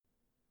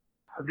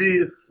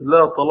حديث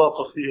لا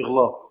طلاق في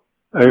إغلاق.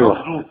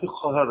 أيوة.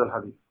 فقه هذا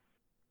الحديث.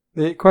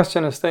 The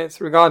questioner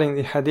states regarding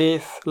the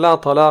hadith لا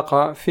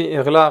طلاق في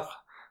إغلاق,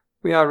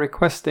 we are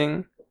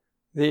requesting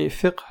the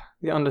fiqh,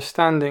 the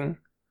understanding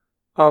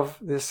of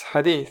this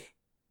hadith.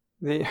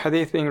 The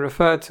hadith being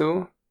referred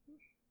to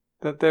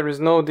that there is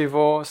no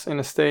divorce in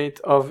a state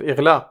of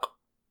إغلاق.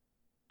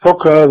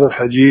 فقه هذا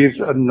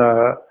الحديث أن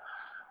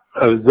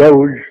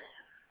الزوج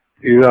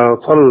إذا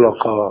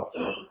طلق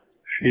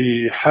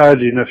في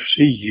حال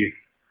نفسية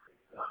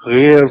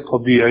غير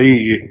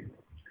طبيعية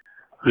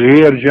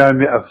غير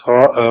جامع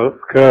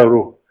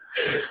أفكاره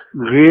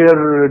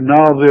غير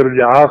ناظر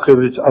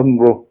لعاقبة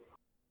أمره.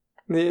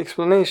 The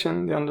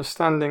explanation, the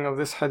understanding of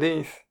this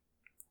hadith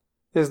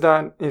is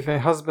that if a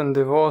husband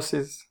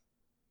divorces,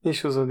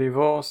 issues a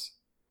divorce,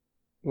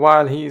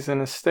 while he is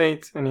in a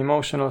state, an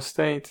emotional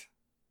state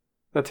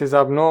that is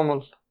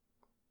abnormal,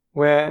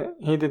 where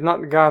he did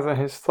not gather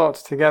his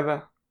thoughts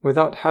together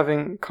without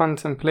having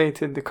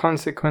contemplated the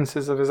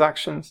consequences of his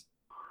actions.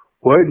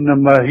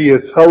 وإنما هي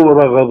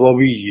ثورة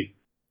غضبية.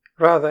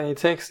 Rather, he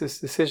takes this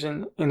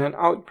decision in an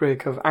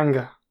outbreak of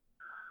anger.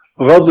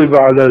 غضب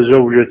على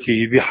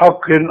زوجته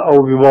بحق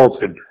أو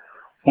بباطل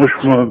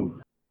مش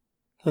مهم.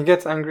 He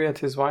gets angry at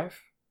his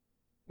wife,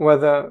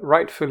 whether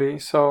rightfully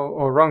so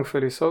or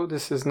wrongfully so,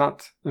 this is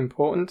not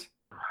important.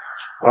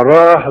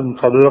 فراح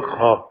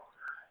نطلقها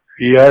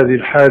في هذه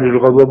الحالة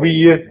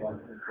الغضبية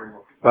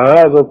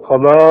فهذا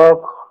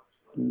الطلاق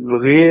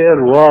غير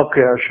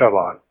واقع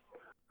شرعا.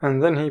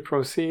 And then he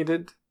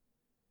proceeded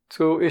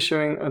to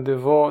issuing a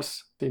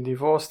divorce. He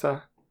divorced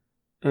her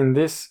in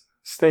this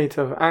state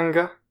of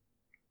anger.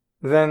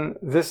 Then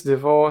this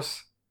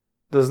divorce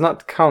does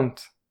not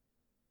count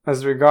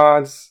as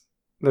regards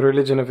the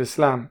religion of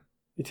Islam.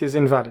 It is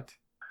invalid.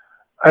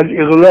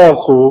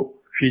 الإغلاق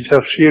في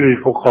تفسير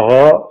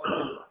الفقهاء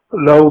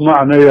له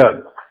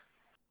معنيان.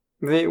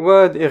 The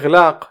word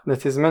إغلاق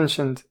that is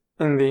mentioned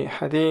in the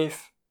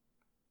hadith,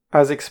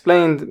 as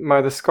explained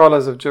by the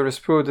scholars of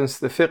jurisprudence,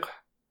 the fiqh,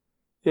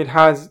 it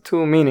has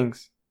two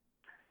meanings.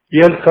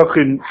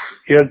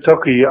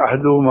 يلتقي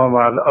أحدهما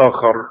مع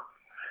الآخر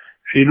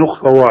في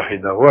نقطة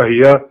واحدة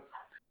وهي.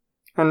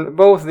 And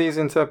both these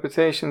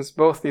interpretations,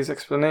 both these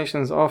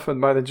explanations offered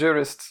by the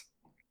jurists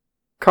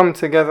come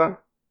together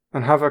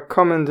and have a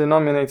common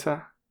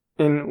denominator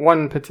in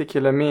one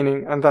particular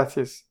meaning, and that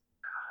is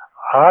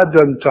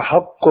عدم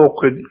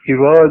تحقق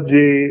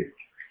الإرادة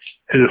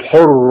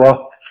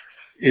الحرة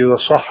إذا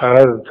صح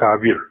هذا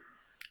التعبير.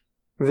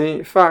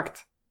 The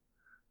fact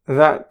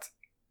that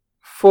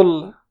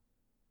full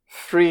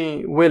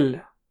free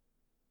will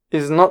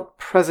is not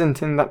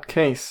present in that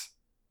case,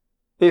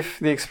 if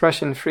the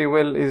expression free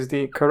will is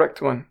the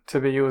correct one to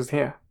be used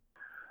here.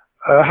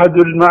 أحد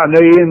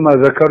المعنيين ما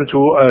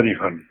ذكرته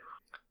آنفا.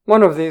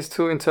 One of these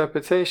two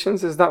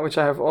interpretations is that which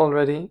I have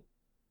already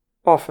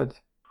offered.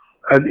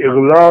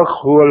 الإغلاق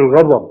هو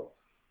الغضب.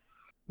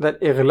 That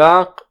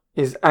إغلاق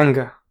is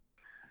anger.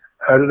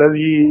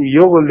 الذي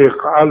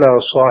يغلق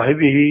على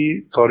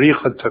صاحبه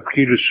طريق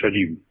التفكير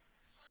السليم.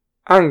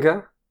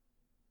 Anger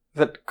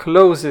that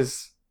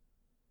closes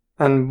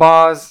and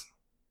bars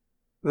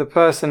the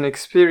person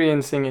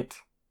experiencing it.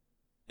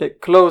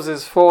 It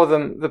closes for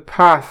them the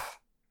path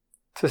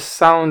to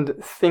sound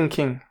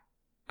thinking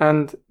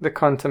and the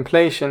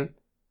contemplation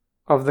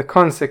of the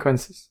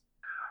consequences.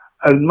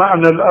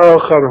 المعنى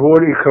الآخر هو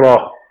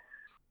الإكراه.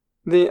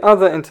 The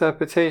other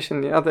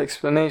interpretation, the other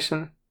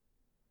explanation,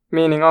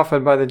 meaning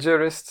offered by the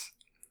jurists,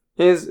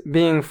 is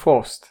being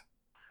forced.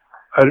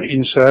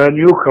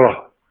 الإنسان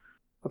يكره.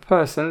 A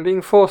person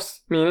being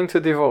forced, meaning to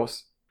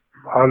divorce.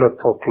 على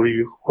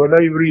التطليق ولا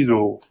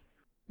يريده.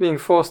 Being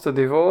forced to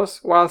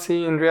divorce whilst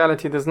he in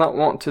reality does not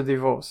want to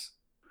divorce.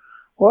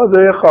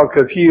 وهذا يقع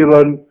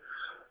كثيرا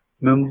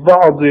من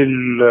بعض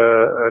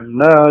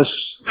الناس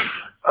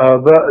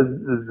آباء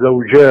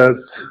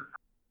الزوجات.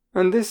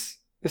 And this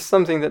is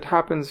something that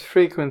happens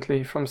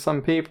frequently from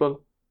some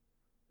people.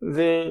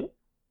 The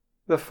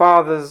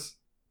fathers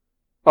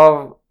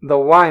of the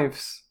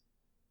wives.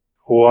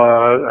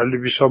 واللي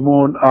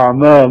بيسمون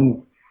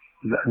أعمام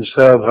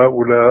الأنساب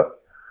هؤلاء.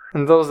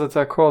 And those that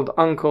are called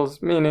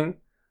uncles, meaning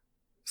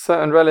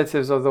certain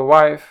relatives of the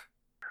wife.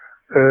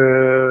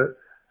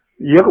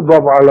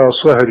 يغضب على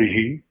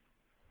صهره.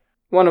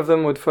 One of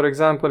them would, for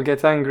example,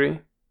 get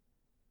angry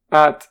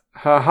at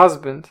her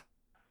husband.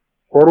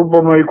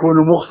 وربما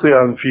يكون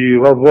مخطئا في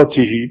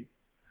غضبته.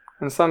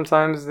 And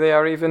sometimes they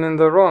are even in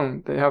the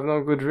wrong. They have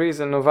no good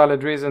reason, no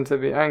valid reason to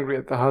be angry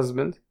at the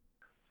husband.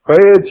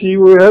 فيأتي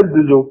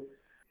ويهدده.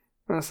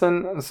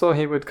 And so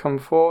he would come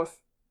forth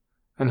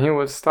and he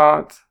would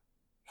start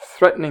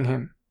threatening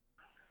him.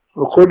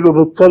 وقل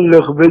له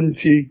بتطلق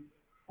بنتي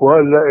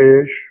ولا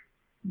إيش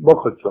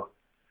بقتها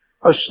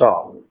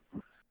الساعة.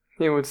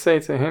 He would say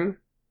to him,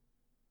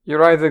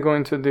 you're either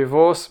going to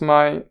divorce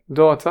my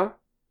daughter,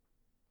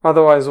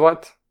 otherwise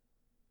what?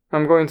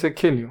 I'm going to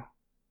kill you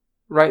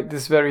right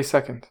this very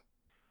second.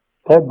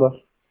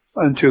 تفضل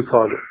أنت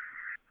طالق.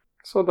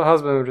 So the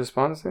husband would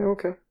respond and say,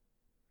 okay,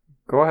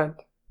 go ahead,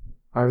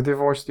 I've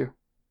divorced you.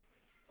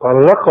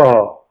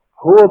 طلقها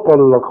هو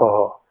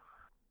طلقها.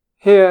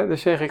 Here the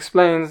Shaykh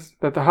explains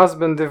that the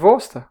husband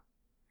divorced her.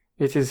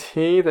 It is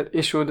he that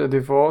issued a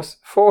divorce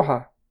for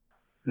her.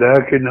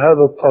 لكن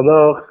هذا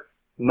الطلاق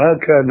ما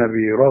كان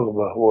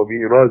برغبة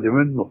وبإرادة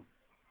منه.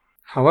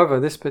 However,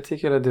 this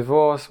particular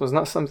divorce was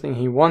not something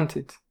he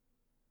wanted.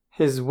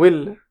 His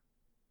will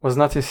was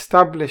not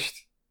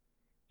established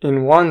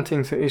in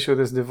wanting to issue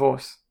this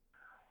divorce.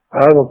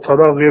 هذا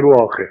الطلاق غير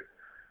واقع.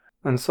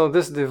 And so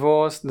this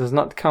divorce does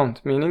not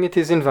count, meaning it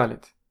is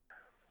invalid.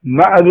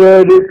 مع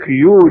ذلك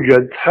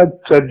يوجد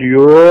حتى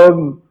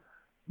اليوم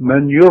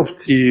من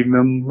يفتي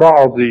من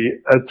بعض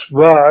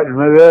أتباع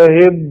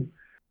المذاهب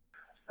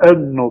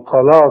أن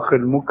طلاق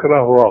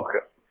المكره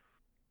واقع.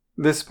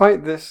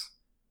 Despite this,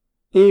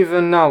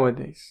 even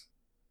nowadays,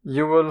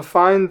 you will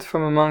find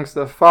from amongst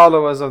the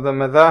followers of the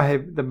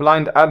madhahib, the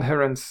blind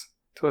adherents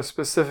to a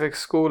specific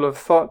school of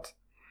thought,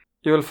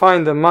 you will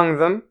find among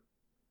them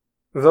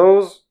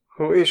those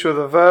who issue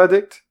the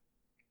verdict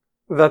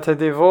that a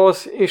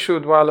divorce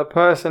issued while a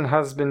person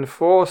has been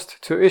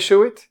forced to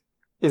issue it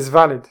is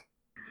valid.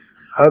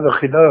 هذا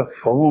خلاف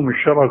عموم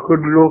الشرع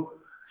كله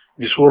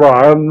بصورة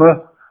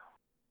عامة.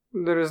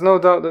 There is no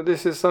doubt that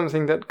this is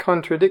something that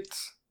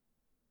contradicts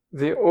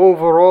the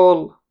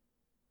overall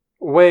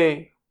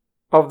way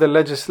of the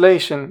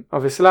legislation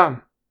of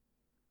Islam,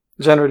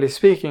 generally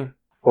speaking.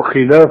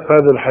 وخلاف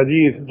هذا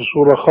الحديث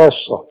بصورة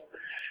خاصة.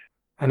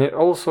 And it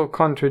also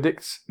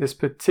contradicts this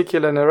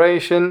particular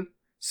narration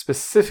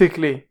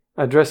specifically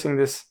addressing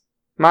this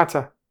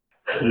matter.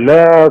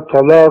 لا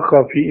طلاق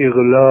في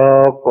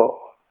إغلاق.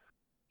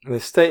 The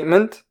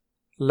statement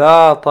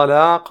لا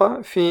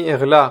طلاق في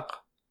إغلاق.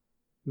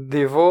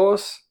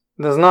 Divorce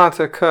does not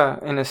occur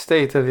in a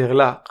state of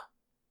إغلاق.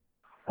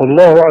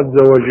 الله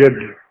عز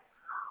وجل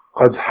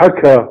قد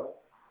حكى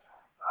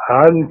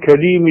عن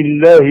كليم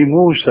الله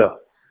موسى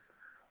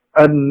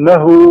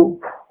أنه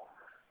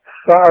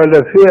فعل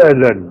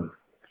فعلا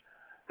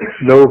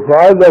لو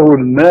فعله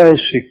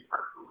الماسك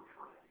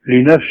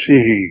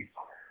لنفسه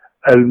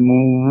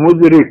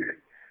المدرك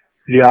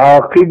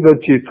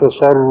لعاقبة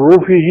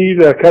تصرفه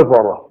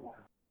لكفر.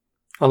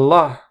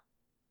 Allah,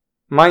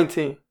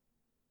 mighty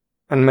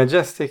and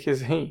majestic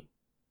is He,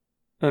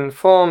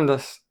 informed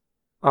us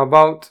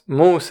about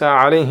Musa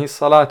alayhi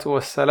salatu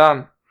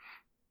wassalam,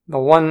 the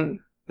one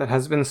that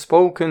has been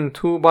spoken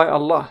to by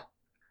Allah,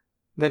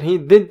 that he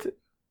did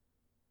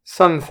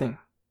something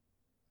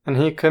and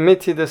he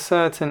committed a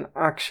certain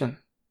action,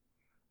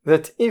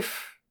 that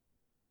if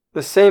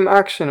the same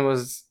action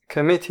was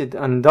committed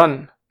and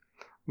done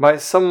by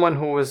someone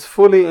who was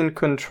fully in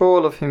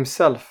control of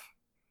himself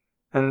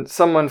and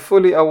someone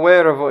fully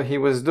aware of what he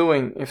was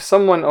doing, if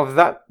someone of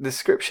that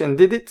description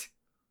did it,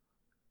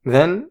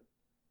 then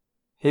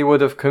he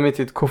would have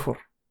committed kufr.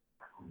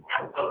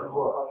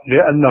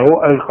 لأنه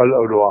ألقى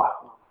الألواح.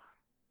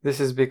 This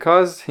is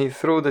because he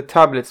threw the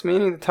tablets,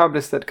 meaning the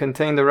tablets that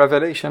contain the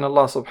revelation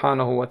Allah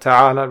subhanahu wa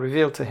ta'ala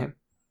revealed to him.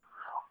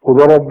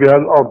 وضرب بها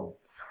الأرض.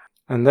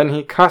 And then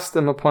he cast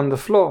them upon the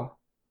floor,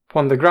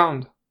 upon the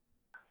ground.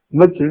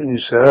 مثل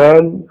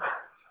الإنسان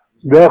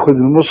بياخذ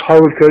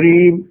المصحف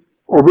الكريم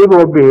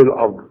وبيضرب به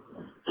الأرض.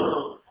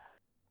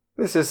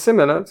 This is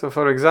similar to,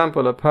 for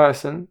example, a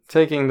person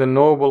taking the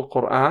noble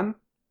Quran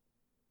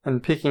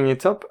and picking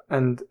it up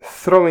and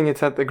throwing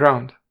it at the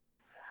ground.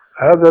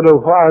 هذا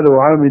لو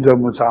فعله عامدا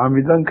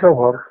متعمدا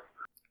كفر.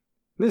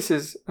 This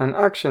is an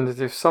action that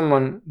if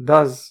someone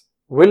does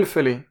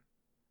willfully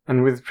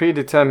and with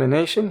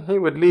predetermination, he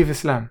would leave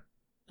Islam.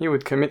 He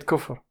would commit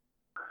kufr.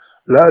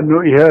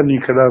 لأنه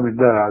إهانة كلام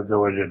الله عز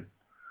وجل.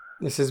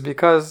 This is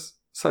because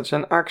such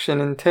an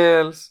action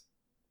entails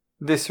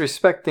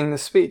disrespecting the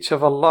speech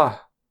of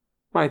Allah.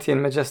 Mighty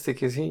and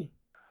majestic is He.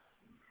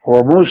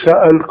 وموسى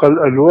ألقى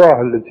الألواح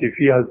التي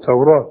فيها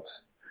التوراة.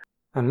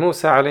 And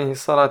Musa alayhi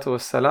salatu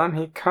wassalam,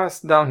 he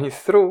cast down, he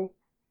threw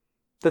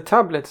the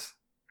tablets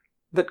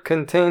that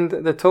contained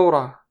the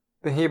Torah,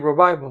 the Hebrew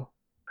Bible.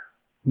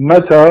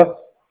 متى؟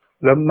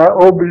 لما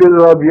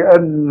أبلغ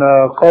بأن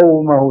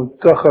قومه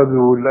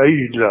اتخذوا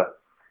العجل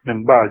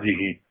من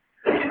بعده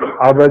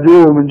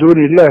عبدوه من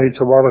دون الله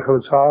تبارك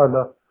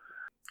وتعالى.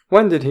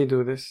 When did he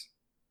do this?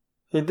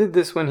 He did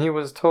this when he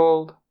was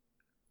told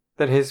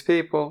that his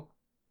people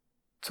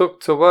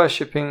took to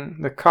worshipping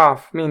the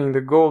calf, meaning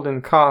the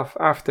golden calf,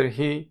 after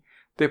he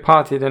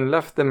departed and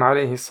left them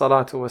alayhi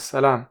salatu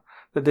wassalam,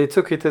 that they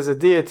took it as a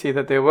deity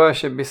that they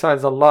worship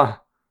besides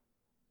Allah.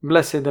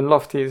 Blessed and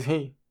lofty is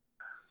He.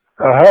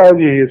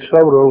 هذه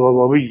الثورة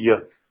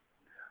الغضبية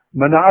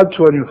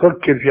منعته أن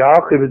يفكر في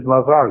عاقبة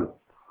ما فعل.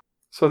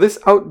 So this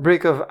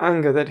outbreak of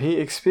anger that he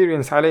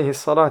experienced alayhi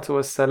salatu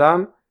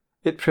wassalam,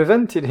 it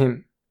prevented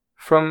him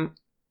from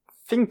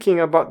thinking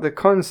about the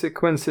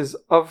consequences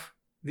of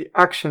the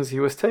actions he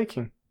was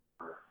taking.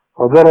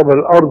 وضرب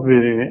الأرض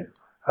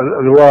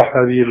بالألواح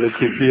هذه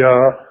التي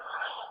فيها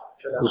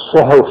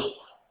الصحف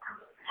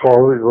صحف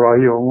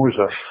إبراهيم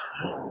وموسى.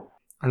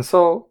 And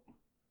so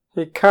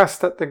he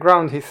cast at the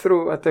ground, he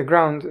threw at the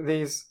ground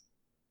these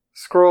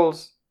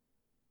scrolls,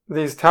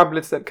 these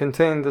tablets that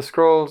contained the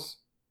scrolls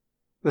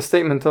the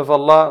statement of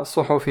Allah,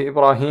 صحف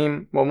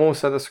Ibrahim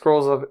وموسى, the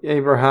scrolls of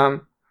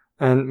Abraham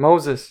and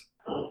Moses.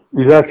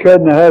 إذا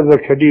كان هذا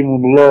كليم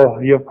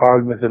الله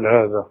يفعل مثل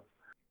هذا.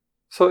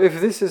 So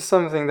if this is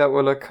something that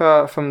will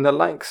occur from the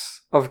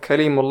likes of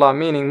Kalimullah,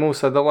 meaning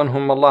Musa, the one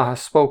whom Allah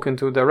has spoken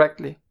to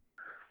directly,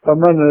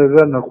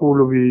 فماذا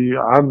نقول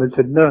بعامة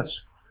الناس،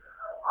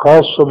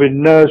 خاصة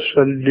بالناس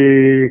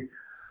اللي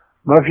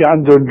ما في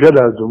عندهم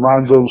جلد وما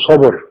عندهم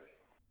صبر.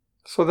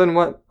 So then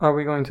what are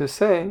we going to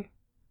say,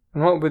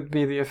 and what would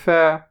be the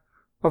affair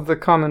of the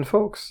common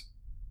folks,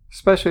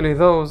 especially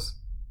those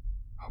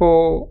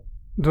who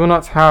do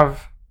not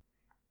have,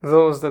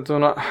 those that do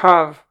not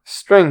have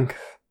strength,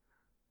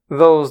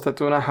 those that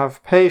do not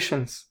have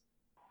patience?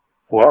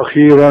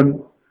 وأخيرا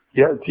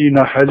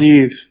يأتينا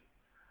حديث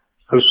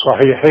في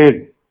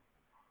الصحيحين.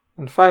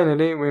 And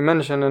finally, we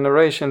mention a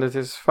narration that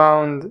is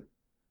found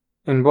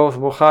in both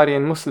Bukhari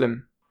and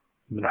Muslim,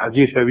 من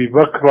حديث أبي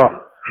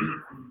بكر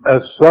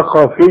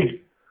الثقفي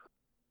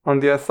on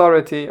the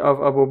authority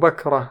of Abu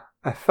Bakr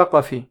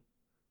al-Thaqafi,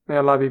 may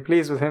Allah be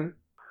pleased with him,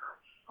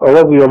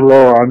 رضي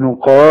الله عنه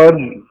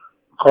قال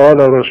قال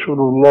رسول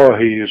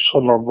الله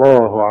صلى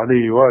الله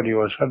عليه وآله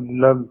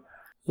وسلم.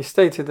 he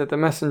stated that the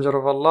Messenger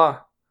of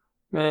Allah,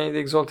 may the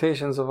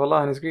exaltations of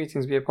Allah and His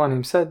greetings be upon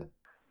him, said,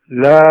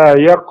 لا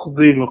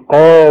يقضي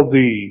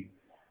القاضي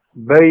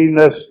بين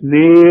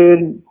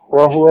اثنين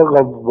وهو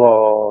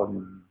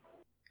غضبان.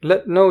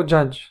 let no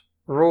judge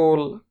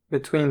rule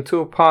between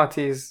two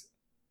parties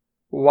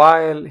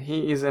while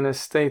he is in a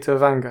state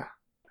of anger.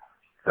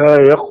 لا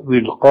يقضي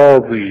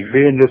القاضي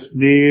بين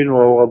اثنين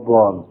وهو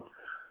غضبان.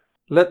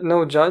 Let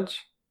no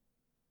judge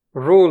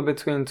rule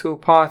between two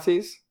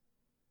parties,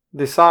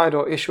 decide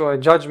or issue a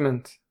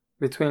judgment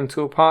between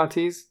two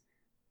parties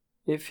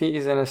if he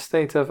is in a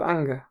state of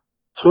anger.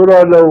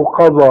 ترى لو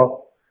قضى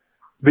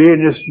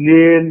بين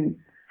اثنين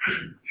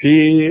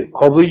في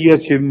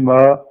قضية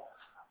ما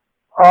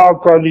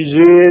أعطى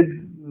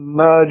لزيد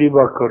ما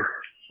لبكر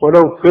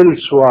ولو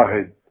فلس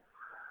واحد،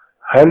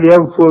 هل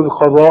ينفذ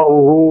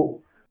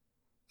قضاؤه؟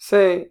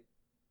 Say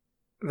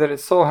that it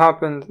so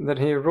happened that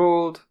he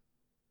ruled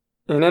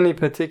in any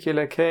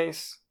particular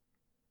case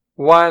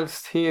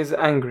whilst he is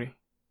angry,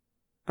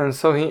 and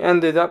so he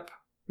ended up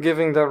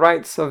giving the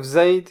rights of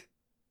Zayd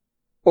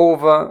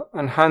over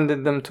and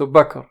handed them to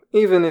Bakr,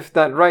 even if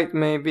that right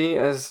may be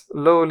as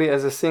lowly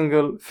as a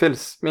single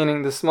fils,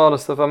 meaning the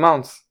smallest of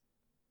amounts.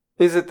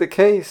 Is it the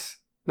case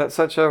that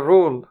such a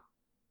rule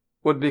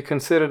would be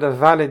considered a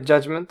valid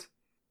judgment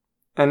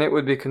and it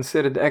would be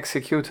considered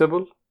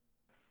executable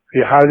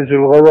في حالة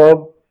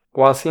الغضب؟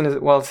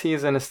 whilst he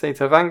is in a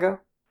state of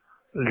anger?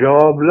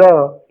 الجواب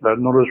لا،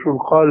 لأن الرسول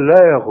قال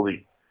لا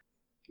يقضي.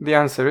 The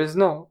answer is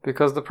no,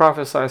 because the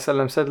Prophet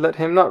ﷺ said, let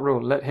him not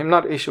rule, let him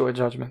not issue a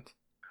judgment.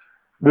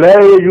 لا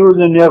يجوز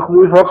أن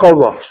يقضي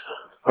فقضى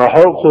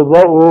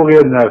فقضاؤه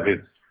غير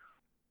نافذ.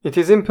 It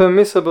is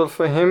impermissible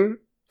for him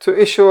to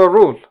issue a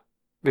rule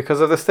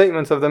because of the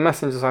statement of the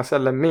Messenger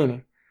ﷺ,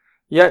 meaning,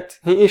 yet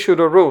he issued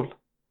a rule.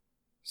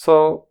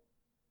 So,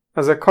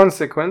 as a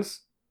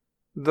consequence,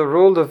 the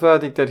rule, the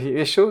verdict that he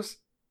issues,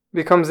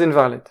 becomes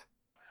invalid.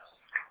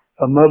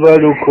 فما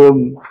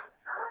بالكم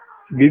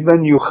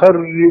بمن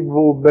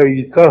يخرب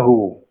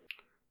بيته؟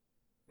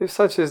 If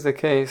such is the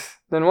case,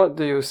 then what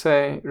do you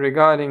say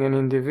regarding an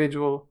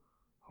individual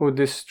who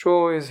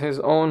destroys his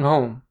own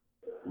home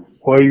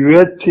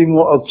ويتم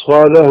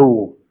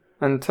أطفاله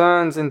and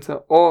turns into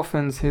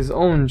orphans his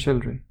own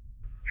children?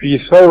 في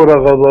ثورة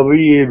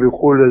غضبية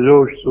بيقول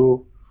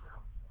لزوجته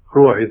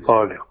روحي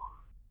طالق.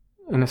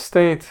 In a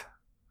state,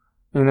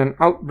 in an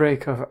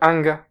outbreak of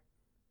anger,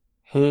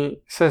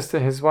 he says to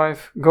his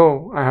wife,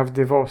 go, I have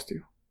divorced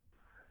you.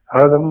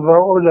 هذا من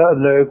أولى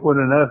أن لا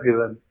يكون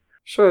نافذا.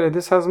 Surely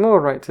this has more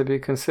right to be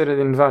considered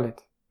invalid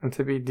and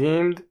to be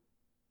deemed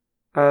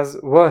as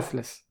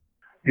worthless.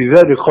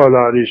 لذلك قال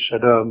عليه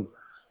السلام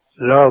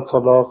لا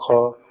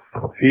طلاق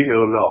في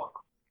إغلاق.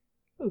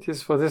 It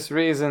is for this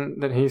reason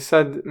that he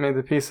said, may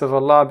the peace of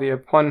Allah be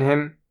upon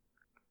him,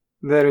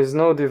 there is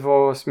no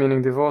divorce,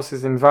 meaning divorce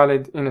is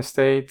invalid in a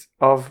state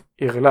of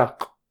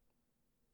ighlaq.